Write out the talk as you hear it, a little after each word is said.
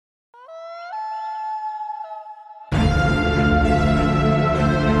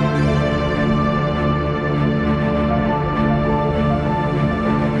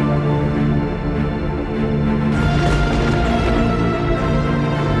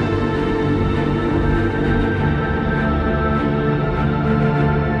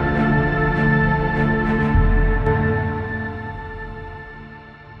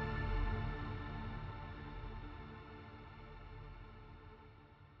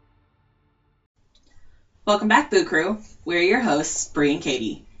Welcome back, Boo Crew. We're your hosts, Bree and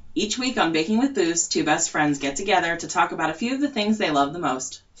Katie. Each week on Baking with Booze, two best friends get together to talk about a few of the things they love the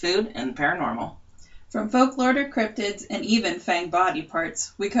most, food and paranormal. From folklore to cryptids and even fang body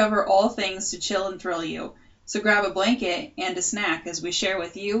parts, we cover all things to chill and thrill you. So grab a blanket and a snack as we share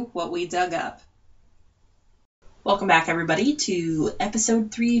with you what we dug up. Welcome back, everybody, to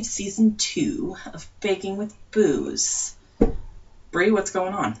episode 3 of season 2 of Baking with Booze. Bree, what's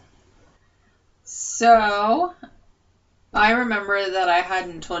going on? So, I remember that I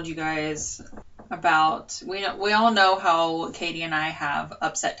hadn't told you guys about, we all know how Katie and I have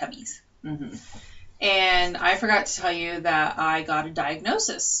upset tummies. Mm-hmm. And I forgot to tell you that I got a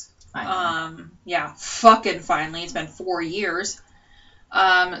diagnosis. Finally. Fucking finally. It's been 4 years.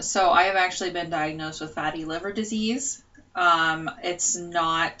 So I have actually been diagnosed with fatty liver disease. It's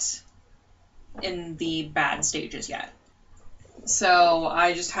not in the bad stages yet. So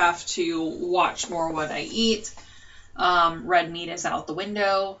I just have to watch more what I eat. Red meat is out the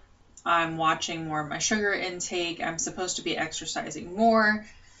window. I'm watching more of my sugar intake. I'm supposed to be exercising more.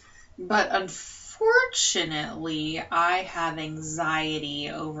 But unfortunately, I have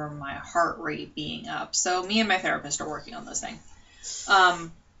anxiety over my heart rate being up. So me and my therapist are working on this thing.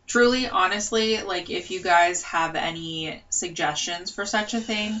 Truly, honestly, like if you guys have any suggestions for such a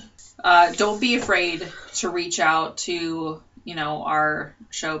thing, don't be afraid to reach out to, our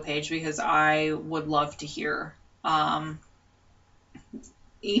show page because I would love to hear.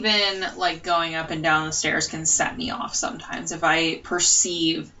 Even like going up and down the stairs can set me off sometimes if I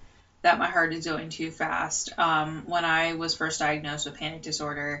perceive that my heart is going too fast. When I was first diagnosed with panic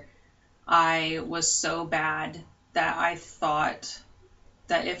disorder, I was so bad that I thought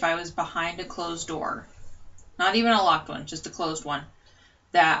that if I was behind a closed door, not even a locked one, just a closed one,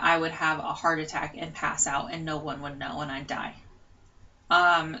 that I would have a heart attack and pass out and no one would know and I'd die.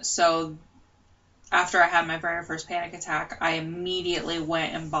 So after I had my very first panic attack, I immediately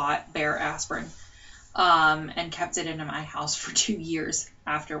went and bought Bayer aspirin, and kept it in my house for 2 years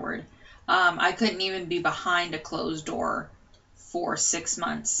afterward. I couldn't even be behind a closed door for 6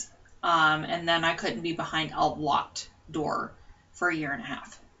 months. And then I couldn't be behind a locked door for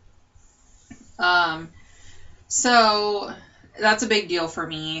 1.5 years. So that's a big deal for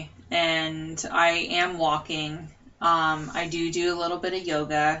me, and I am walking. I do a little bit of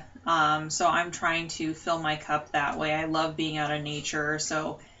yoga, so I'm trying to fill my cup that way. I love being out in nature,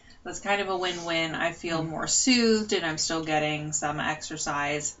 so that's kind of a win-win. I feel more soothed, and I'm still getting some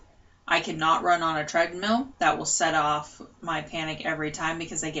exercise. I cannot run on a treadmill. That will set off my panic every time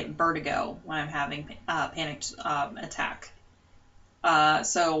because I get vertigo when I'm having a panic attack.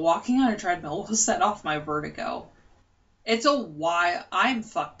 So walking on a treadmill will set off my vertigo. It's a why I'm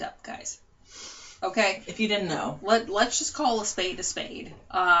fucked up, guys. Okay? If you didn't know. Let's just call a spade a spade.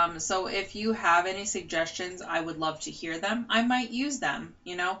 So if you have any suggestions, I would love to hear them. I might use them,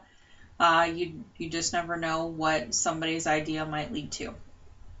 You just never know what somebody's idea might lead to.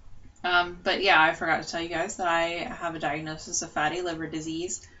 But yeah, I forgot to tell you guys that I have a diagnosis of fatty liver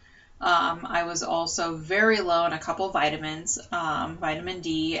disease. I was also very low on a couple of vitamins. Vitamin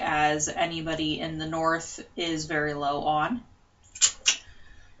D, as anybody in the north is very low on.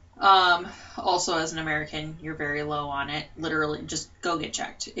 Also, as an American, you're very low on it. Literally, just go get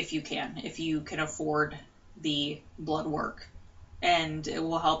checked if you can afford the blood work, and it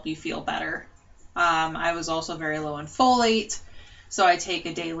will help you feel better. I was also very low in folate, so I take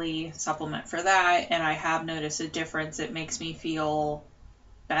a daily supplement for that, and I have noticed a difference. It makes me feel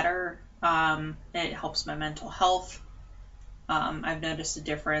better. It helps my mental health. I've noticed a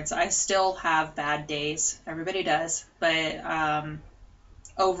difference. I still have bad days. Everybody does, but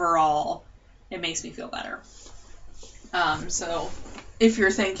overall, it makes me feel better. So if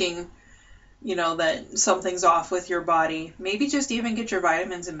you're thinking, that something's off with your body, maybe just even get your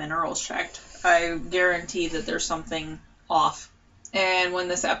vitamins and minerals checked. I guarantee that there's something off. And when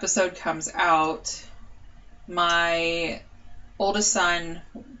this episode comes out, my oldest son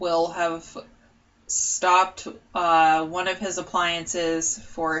will have stopped one of his appliances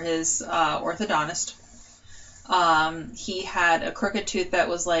for his orthodontist. He had a crooked tooth that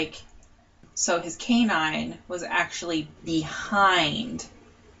was so his canine was actually behind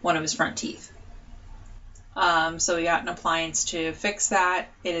one of his front teeth. So we got an appliance to fix that.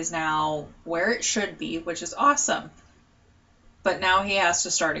 It is now where it should be, which is awesome. But now he has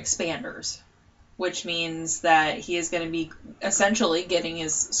to start expanders, which means that he is going to be essentially getting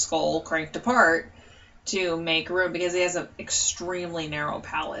his skull cranked apart to make room because he has an extremely narrow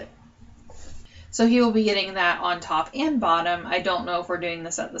palate. So he will be getting that on top and bottom. I don't know if we're doing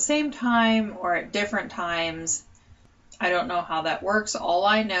this at the same time or at different times. I don't know how that works. All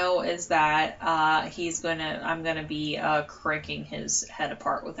I know is that I'm gonna be cranking his head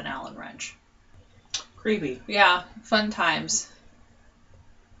apart with an Allen wrench. Creepy. Yeah, fun times.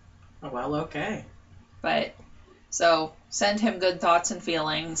 Oh, well, okay. But, so, send him good thoughts and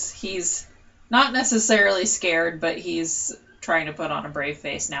feelings. He's not necessarily scared, but he's trying to put on a brave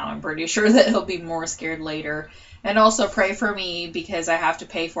face now. I'm pretty sure that he'll be more scared later. And also pray for me because I have to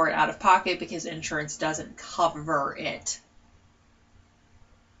pay for it out of pocket because insurance doesn't cover it.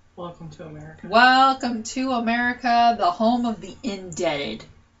 Welcome to America. Welcome to America, the home of the indebted.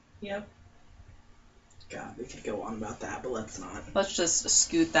 Yep. God, we could go on about that, but let's not. Let's just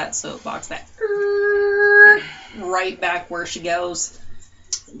scoot that soapbox back. Right back where she goes.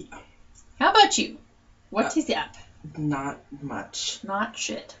 Yeah. How about you? What is up? Not much. Not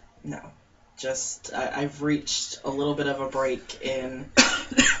shit. No. Just, I've reached a little bit of a break in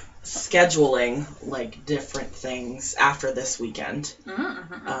scheduling, like, different things after this weekend.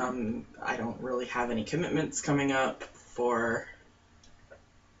 Mm-hmm. I don't really have any commitments coming up for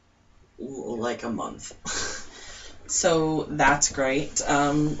like a month. So that's great.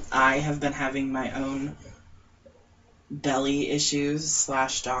 I have been having my own belly issues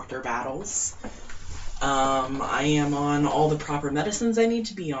 / doctor battles. I am on all the proper medicines I need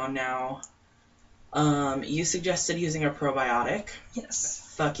to be on now. You suggested using a probiotic.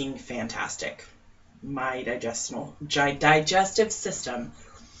 Yes. Fucking fantastic. My digestive system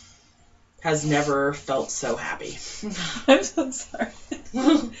has never felt so happy. I'm so sorry.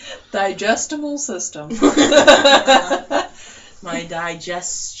 Digestible system. My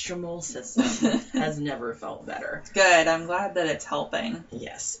digestible system has never felt better. Good. I'm glad that it's helping.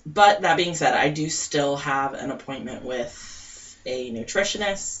 Yes. But that being said, I do still have an appointment with a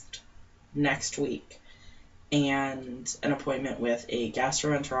nutritionist next week and an appointment with a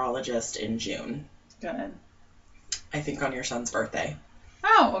gastroenterologist in June. Good. I think on your son's birthday.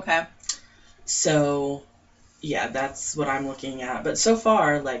 Oh, okay. So, yeah, that's what I'm looking at. But so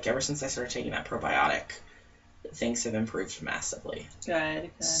far, like, ever since I started taking that probiotic, things have improved massively.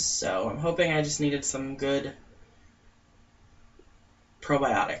 Good. So I'm hoping I just needed some good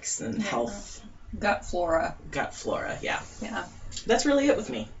probiotics and health. Gut flora. Gut flora, yeah. Yeah. That's really it with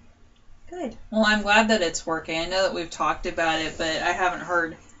me. Good. Well, I'm glad that it's working. I know that we've talked about it, but I haven't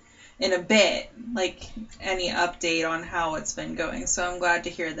heard in a bit, like, any update on how it's been going. So I'm glad to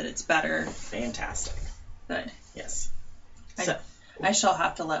hear that it's better. Fantastic. Good. Yes. I shall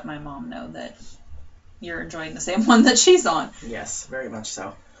have to let my mom know that you're enjoying the same one that she's on. Yes, very much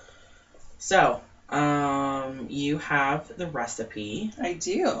so. So, you have the recipe. I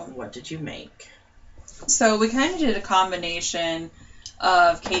do. What did you make? So we kind of did a combination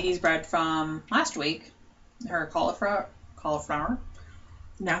of Katie's bread from last week, her cauliflower.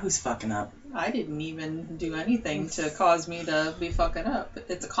 Now who's fucking up? I didn't even do anything to cause me to be fucking up.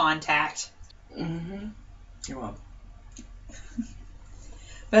 It's a contact. Mm-hmm. You're welcome.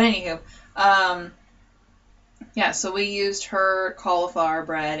 But anywho, yeah, so we used her cauliflower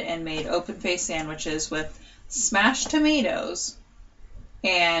bread and made open-faced sandwiches with smashed tomatoes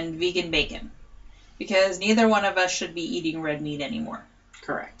and vegan bacon. Because neither one of us should be eating red meat anymore.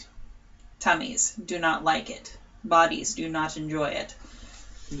 Correct. Tummies do not like it. Bodies do not enjoy it.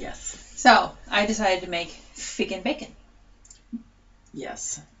 Yes. So, I decided to make vegan bacon.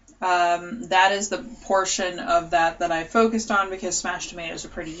 Yes. That is the portion of that I focused on because smashed tomatoes are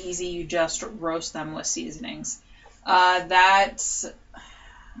pretty easy. You just roast them with seasonings. I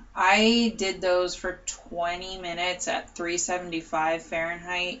did those for 20 minutes at 375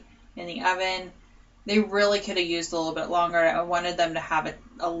 Fahrenheit in the oven. They really could have used a little bit longer. I wanted them to have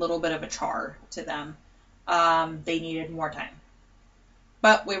a little bit of a char to them. They needed more time.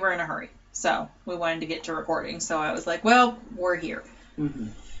 But we were in a hurry, so we wanted to get to recording. So I was like, well, we're here.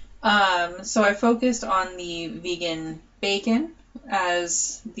 Mm-hmm. So I focused on the vegan bacon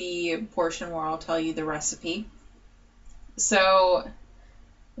as the portion where I'll tell you the recipe. So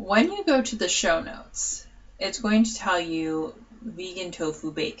when you go to the show notes, it's going to tell you vegan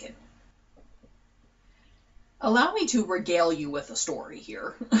tofu bacon. Allow me to regale you with a story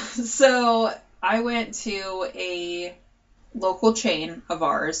here. So I went to a local chain of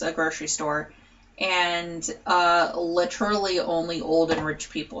ours, a grocery store, and literally only old and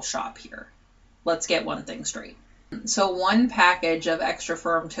rich people shop here. Let's get one thing straight. So one package of extra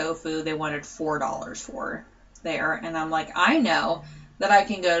firm tofu, they wanted $4 for there. And I'm like, I know that I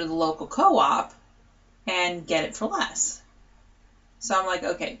can go to the local co-op and get it for less. So I'm like,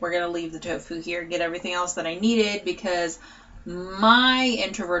 okay, we're going to leave the tofu here, get everything else that I needed because my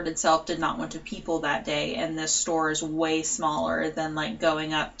introverted self did not want to people that day, and this store is way smaller than like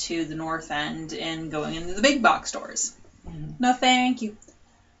going up to the north end and going into the big box stores. Mhm. No, thank you.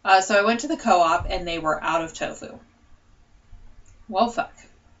 So I went to the co-op and they were out of tofu. Well, fuck.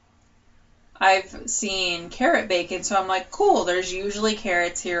 I've seen carrot bacon, so I'm like, cool, there's usually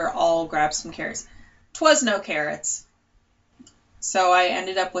carrots here. I'll grab some carrots. 'Twas no carrots. So I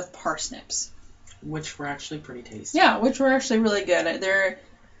ended up with parsnips. Which were actually pretty tasty. Yeah, which were actually really good. They're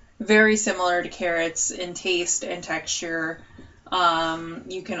very similar to carrots in taste and texture.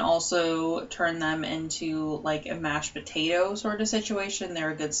 You can also turn them into like a mashed potato sort of situation. They're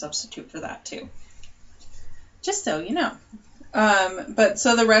a good substitute for that too. Just so you know. But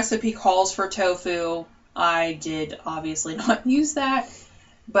so the recipe calls for tofu. I did obviously not use that,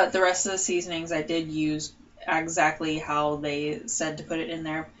 but the rest of the seasonings I did use exactly how they said to put it in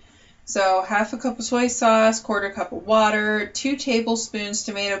there. So 1/2 cup of soy sauce, 1/4 cup of water, 2 tablespoons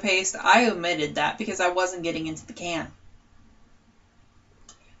tomato paste. I omitted that because I wasn't getting into the can.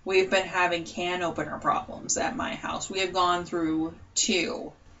 We've been having can opener problems at my house. We have gone through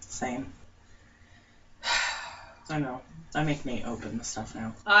 2. Same. I know. I make Nate open the stuff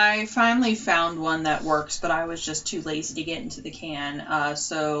now. I finally found one that works, but I was just too lazy to get into the can.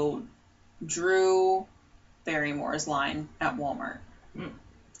 So Drew Barrymore's line at Walmart.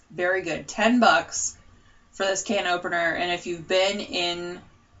 Very good. $10 for this can opener. And if you've been in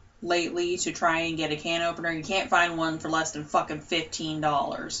lately to try and get a can opener, you can't find one for less than fucking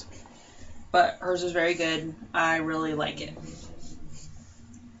 $15. But hers is very good. I really like it.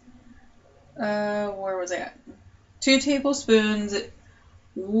 Where was I at? 2 tablespoons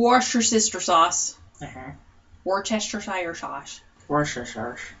Worcestershire sauce. Worcestershire sauce.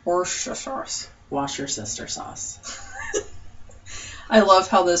 Worcestershire. Worcestershire sauce. Wash your sister sauce. I love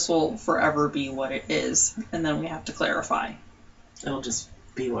how this will forever be what it is, and then we have to clarify. It'll just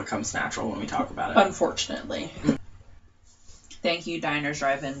be what comes natural when we talk about it. Unfortunately. Thank you, Diners,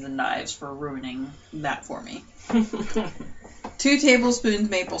 Drive-Ins, and Dives, for ruining that for me. 2 tablespoons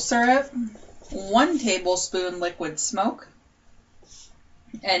maple syrup, 1 tablespoon liquid smoke,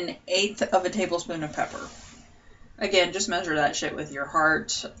 and 1/8 of a tablespoon of pepper. Again, just measure that shit with your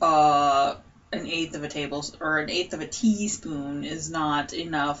heart. 1/8 of a teaspoon is not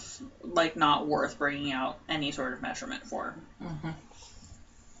enough, like not worth bringing out any sort of measurement for. Mm-hmm.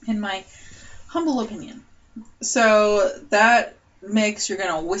 In my humble opinion. So that mix, you're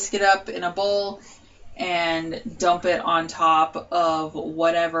going to whisk it up in a bowl and dump it on top of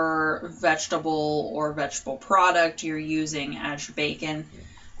whatever vegetable or vegetable product you're using as your bacon.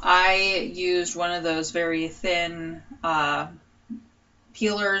 I used one of those very thin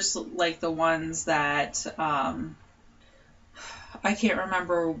peelers, like the ones that I can't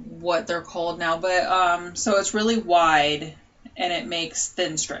remember what they're called now, but so it's really wide and it makes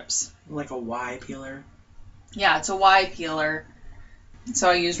thin strips. Like a Y peeler? Yeah, it's a Y peeler. So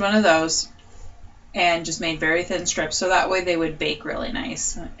I used one of those and just made very thin strips, so that way they would bake really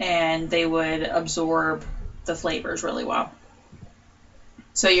nice and they would absorb the flavors really well.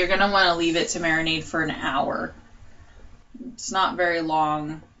 So you're going to want to leave it to marinate for an hour. It's not very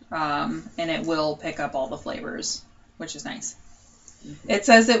long, and it will pick up all the flavors, which is nice. Mm-hmm. It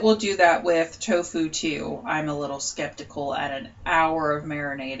says it will do that with tofu too. I'm a little skeptical at an hour of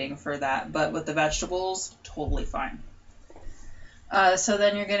marinating for that, but with the vegetables, totally fine. So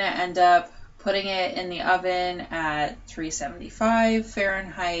then you're going to end up putting it in the oven at 375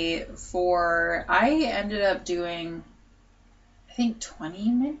 Fahrenheit I ended up doing, I think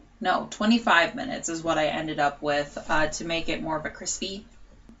 25 minutes is what I ended up with to make it more of a crispy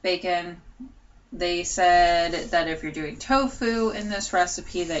bacon. They said that if you're doing tofu in this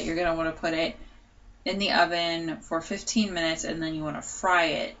recipe that you're going to want to put it in the oven for 15 minutes and then you want to fry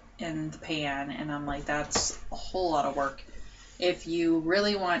it in the pan. And I'm like, that's a whole lot of work. If you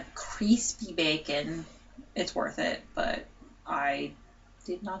really want crispy bacon, it's worth it, but I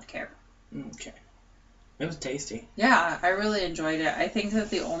did not care. Okay. It was tasty. Yeah, I really enjoyed it. I think that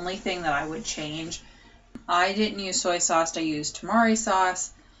the only thing that I would change, I didn't use soy sauce, I used tamari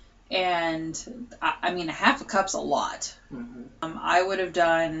sauce, and I mean, 1/2 cup's a lot. Mm-hmm. I would have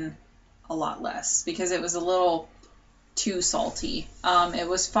done a lot less because it was a little too salty. It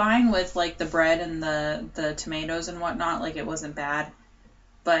was fine with like the bread and the tomatoes and whatnot, like it wasn't bad.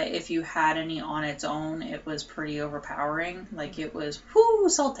 But if you had any on its own, it was pretty overpowering. Like it was,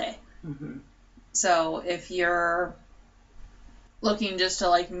 salty. Mm-hmm. So if you're looking just to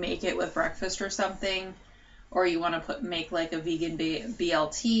like make it with breakfast or something, or you want to make like a vegan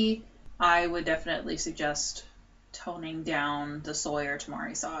BLT, I would definitely suggest toning down the soy or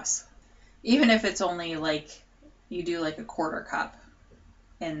tamari sauce. Even if it's only like you do like a 1/4 cup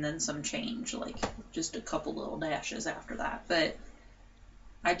and then some change, like just a couple little dashes after that. But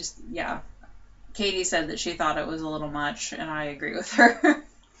Katie said that she thought it was a little much, and I agree with her.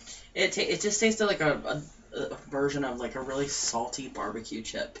 It just tasted like a version of like a really salty barbecue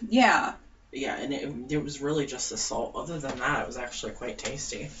chip. Yeah. Yeah, and it was really just the salt. Other than that, it was actually quite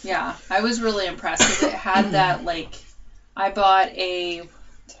tasty. Yeah, I was really impressed because it had that, like, I got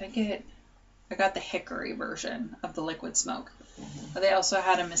the hickory version of the liquid smoke. Mm-hmm. They also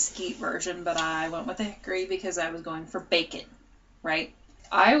had a mesquite version, but I went with the hickory because I was going for bacon, right?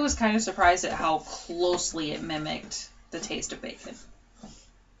 I was kind of surprised at how closely it mimicked the taste of bacon.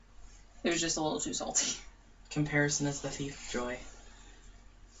 It was just a little too salty. Comparison is the thief of joy.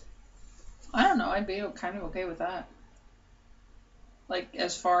 I don't know. I'd be kind of okay with that. Like,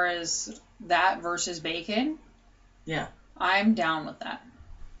 as far as that versus bacon. Yeah. I'm down with that.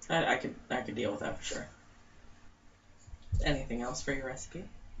 I could deal with that for sure. Anything else for your recipe?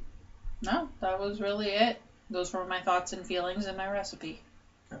 No, that was really it. Those were my thoughts and feelings in my recipe.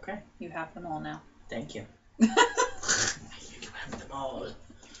 Okay. You have them all now. Thank you. You have them all.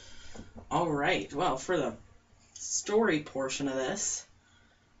 All right. Well, for the story portion of this,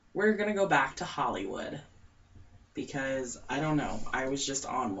 we're going to go back to Hollywood. Because, I don't know, I was just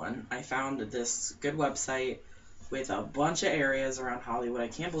on one. I found this good website with a bunch of areas around Hollywood. I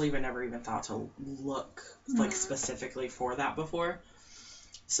can't believe I never even thought to look like specifically for that before.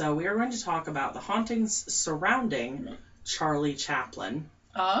 So we are going to talk about the hauntings surrounding Charlie Chaplin.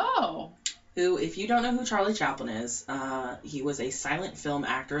 Oh. Who, if you don't know who Charlie Chaplin is, he was a silent film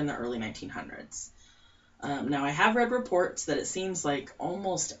actor in the early 1900s. Now, I have read reports that it seems like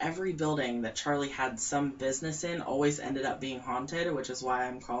almost every building that Charlie had some business in always ended up being haunted, which is why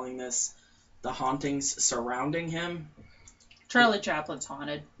I'm calling this the hauntings surrounding him. Charlie Chaplin's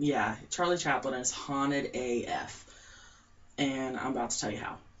haunted. Yeah, Charlie Chaplin is haunted AF. And I'm about to tell you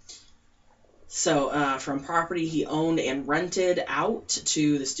how. So, from property he owned and rented out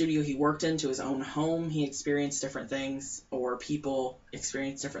to the studio he worked in to his own home, he experienced different things, or people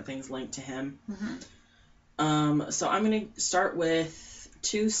experienced different things linked to him. Mm-hmm. So I'm going to start with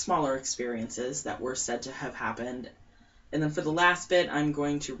 2 smaller experiences that were said to have happened. And then for the last bit, I'm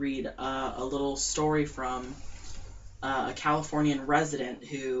going to read a little story from a Californian resident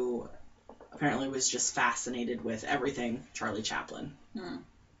who apparently was just fascinated with everything Charlie Chaplin,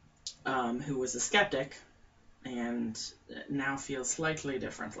 who was a skeptic and now feels slightly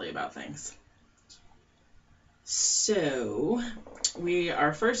differently about things. So, we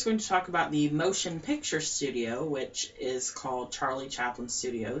are first going to talk about the motion picture studio, which is called Charlie Chaplin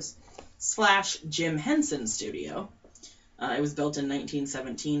Studios / Jim Henson Studio. It was built in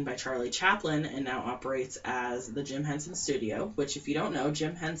 1917 by Charlie Chaplin and now operates as the Jim Henson Studio, which, if you don't know,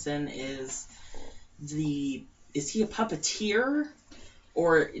 Jim Henson is he a puppeteer,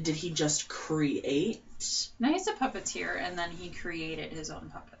 or did he just create? No, he's a puppeteer, and then he created his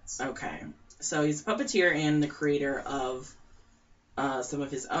own puppets. Okay. So he's a puppeteer and the creator of some of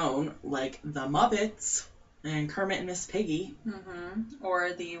his own, like The Muppets and Kermit and Miss Piggy. Mm-hmm.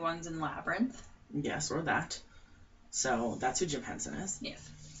 Or the ones in Labyrinth. Yes, or that. So that's who Jim Henson is. Yes.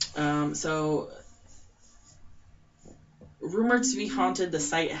 So, rumored to be haunted, the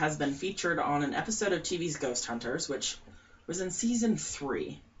site has been featured on an episode of TV's Ghost Hunters, which was in season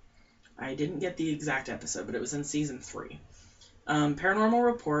 3. I didn't get the exact episode, but it was in season 3. Paranormal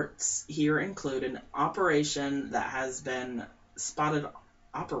reports here include an operation that has been spotted.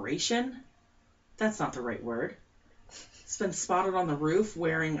 Operation? That's not the right word. It's been spotted on the roof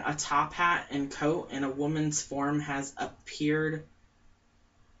wearing a top hat and coat, and a woman's form has appeared.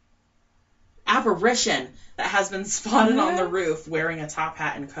 Apparition that has been spotted on the roof wearing a top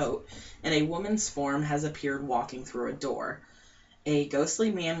hat and coat, and a woman's form has appeared walking through a door. A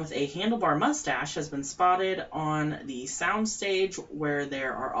ghostly man with a handlebar mustache has been spotted on the soundstage, where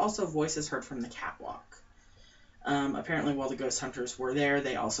there are also voices heard from the catwalk. Apparently, while the ghost hunters were there,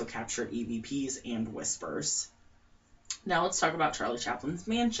 they also captured EVPs and whispers. Now let's talk about Charlie Chaplin's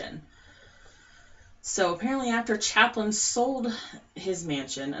mansion. So apparently after Chaplin sold his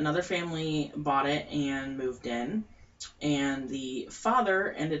mansion, another family bought it and moved in, and the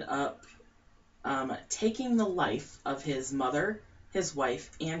father ended up taking the life of his mother, his wife,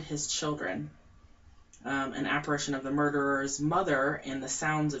 and his children. An apparition of the murderer's mother and the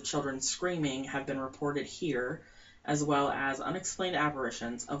sounds of children screaming have been reported here, as well as unexplained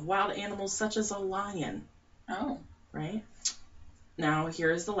apparitions of wild animals such as a lion. Oh. Right? Now,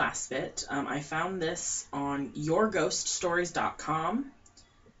 here's the last bit. I found this on yourghoststories.com,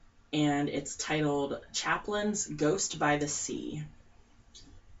 and it's titled Chaplin's Ghost by the Sea.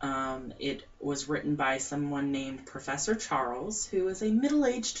 It was written by someone named Professor Charles, who is a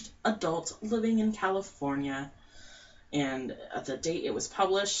middle-aged adult living in California. And the date it was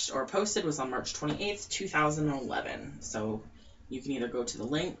published or posted was on March 28th, 2011. So you can either go to the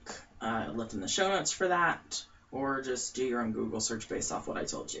link left in the show notes for that, or just do your own Google search based off what I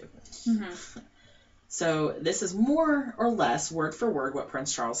told you. Mm-hmm. So this is more or less word for word what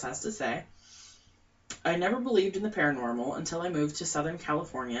Prince Charles has to say. I never believed in the paranormal until I moved to Southern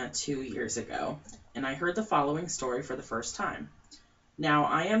California 2 years ago, and I heard the following story for the first time. Now,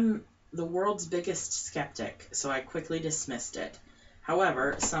 I am the world's biggest skeptic, so I quickly dismissed it.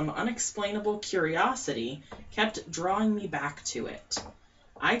 However, some unexplainable curiosity kept drawing me back to it.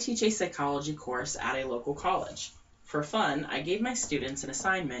 I teach a psychology course at a local college. For fun, I gave my students an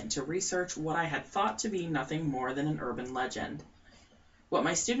assignment to research what I had thought to be nothing more than an urban legend. What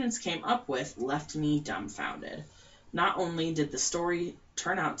my students came up with left me dumbfounded. Not only did the story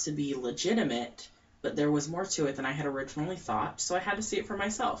turn out to be legitimate, but there was more to it than I had originally thought, so I had to see it for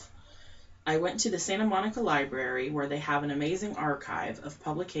myself. I went to the Santa Monica Library, where they have an amazing archive of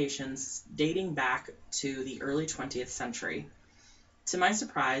publications dating back to the early 20th century. To my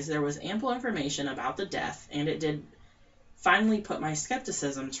surprise, there was ample information about the death, and it did finally put my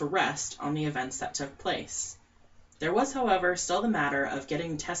skepticism to rest on the events that took place. There was, however, still the matter of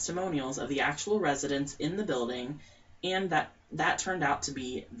getting testimonials of the actual residents in the building, and that turned out to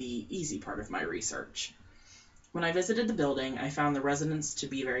be the easy part of my research. When I visited the building, I found the residents to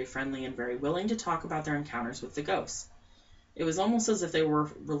be very friendly and very willing to talk about their encounters with the ghosts. It was almost as if they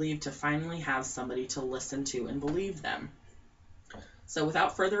were relieved to finally have somebody to listen to and believe them. So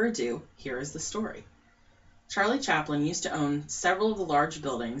without further ado, here is the story. Charlie Chaplin used to own several of the large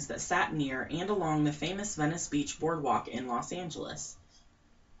buildings that sat near and along the famous Venice Beach boardwalk in Los Angeles.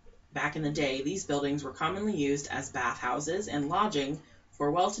 Back in the day, these buildings were commonly used as bathhouses and lodging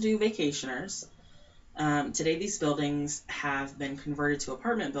for well-to-do vacationers. Today, these buildings have been converted to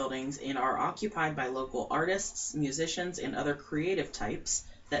apartment buildings and are occupied by local artists, musicians, and other creative types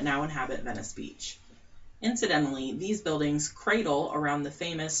that now inhabit Venice Beach. Incidentally, these buildings cradle around the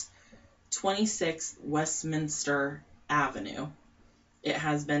famous 26 Westminster Avenue. It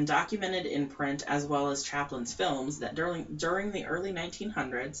has been documented in print as well as Chaplin's films that during the early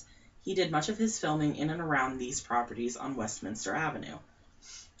 1900s, he did much of his filming in and around these properties on Westminster Avenue.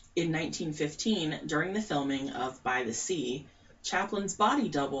 In 1915, during the filming of By the Sea, Chaplin's body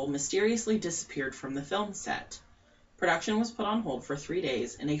double mysteriously disappeared from the film set. Production was put on hold for 3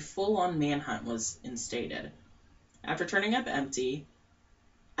 days, and a full-on manhunt was instated. After turning up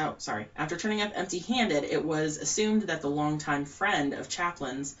empty-handed, it was assumed that the longtime friend of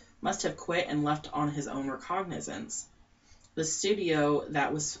Chaplin's must have quit and left on his own recognizance. The studio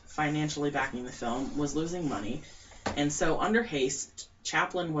that was financially backing the film was losing money, and so under haste,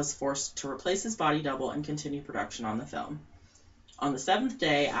 Chaplin was forced to replace his body double and continue production on the film. On the 7th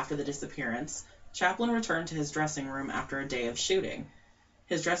day after the disappearance, Chaplin returned to his dressing room after a day of shooting.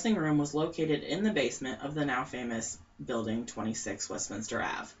 His dressing room was located in the basement of the now famous building 26 Westminster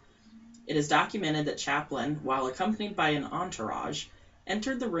Ave. It is documented that Chaplin, while accompanied by an entourage,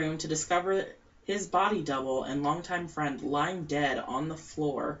 entered the room to discover his body double and longtime friend lying dead on the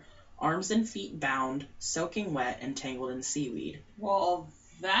floor, arms and feet bound, soaking wet, and tangled in seaweed. Well,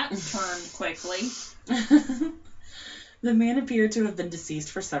 that turned quickly. The man appeared to have been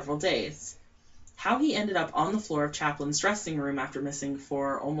deceased for several days. How he ended up on the floor of Chaplin's dressing room after missing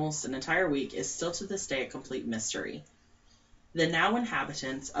for almost an entire week is still to this day a complete mystery. The now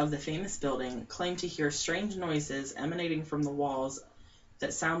inhabitants of the famous building claim to hear strange noises emanating from the walls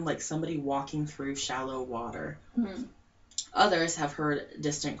that sound like somebody walking through shallow water. Others have heard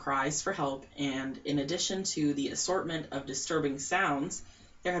distant cries for help, and in addition to the assortment of disturbing sounds,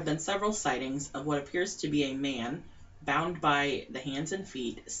 there have been several sightings of what appears to be a man, bound by the hands and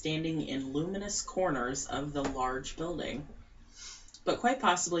feet, standing in luminous corners of the large building. But quite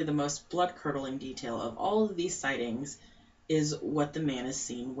possibly the most blood-curdling detail of all of these sightings is what the man is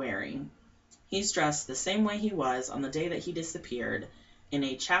seen wearing. He's dressed the same way he was on the day that he disappeared, in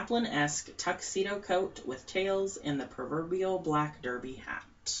a Chaplin-esque tuxedo coat with tails and the proverbial black derby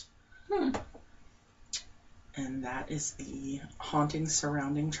hat. And that is the hauntings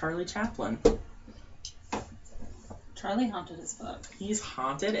surrounding Charlie Chaplin. Charlie haunted as fuck. He's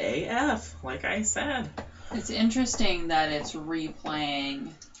haunted AF, like I said. It's interesting that it's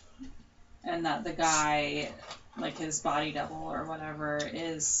replaying and that the guy, like his body double or whatever,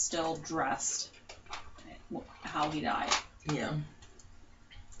 is still dressed how he died. Yeah.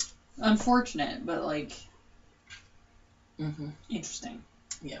 Unfortunate, but like, interesting.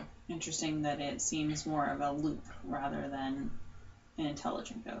 Yeah. Interesting that it seems more of a loop rather than an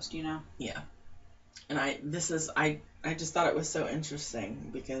intelligent ghost, you know? Yeah. And I just thought it was so interesting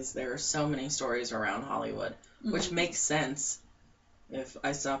because there are so many stories around Hollywood, which makes sense if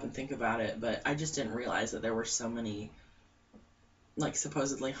I stop and think about it, but I just didn't realize that there were so many, like,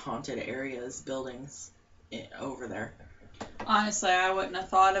 supposedly haunted areas, buildings over there. Honestly, I wouldn't have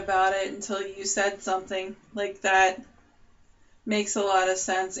thought about it until you said something like that. Makes a lot of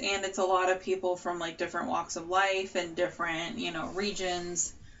sense, and it's a lot of people from, like, different walks of life and different,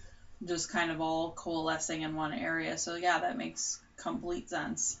 regions, just kind of all coalescing in one area. So, yeah, that makes complete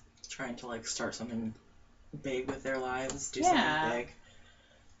sense. Trying to, like, start something big with their lives, do something big.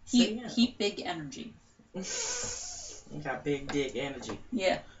 Heat big energy. You got big dick energy.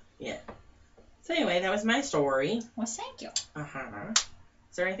 Yeah. So anyway, that was my story. Well, thank you.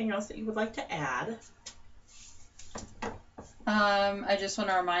 Is there anything else that you would like to add? I just want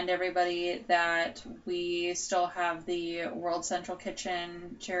to remind everybody that we still have the World Central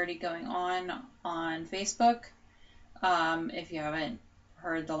Kitchen charity going on Facebook. If you haven't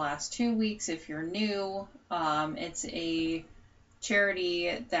heard the last 2 weeks, if you're new, it's a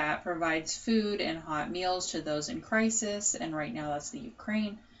charity that provides food and hot meals to those in crisis, and right now that's the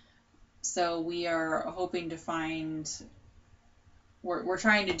Ukraine. So we are hoping to we're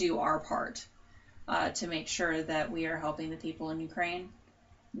trying to do our part to make sure that we are helping the people in Ukraine.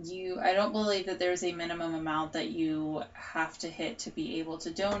 I don't believe that there's a minimum amount that you have to hit to be able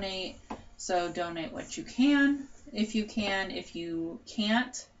to donate. So donate what you can, if you can. If you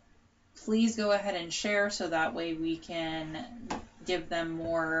can't, please go ahead and share so that way we can give them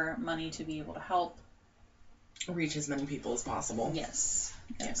more money to be able to help. Reach as many people as possible. Yes.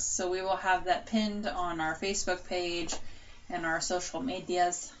 So we will have that pinned on our Facebook page and our social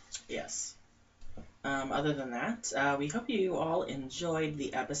medias. Yes. Other than that, we hope you all enjoyed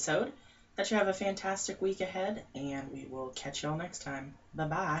the episode, that you have a fantastic week ahead, and we will catch you all next time.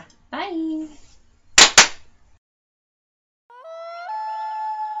 Bye-bye. Bye.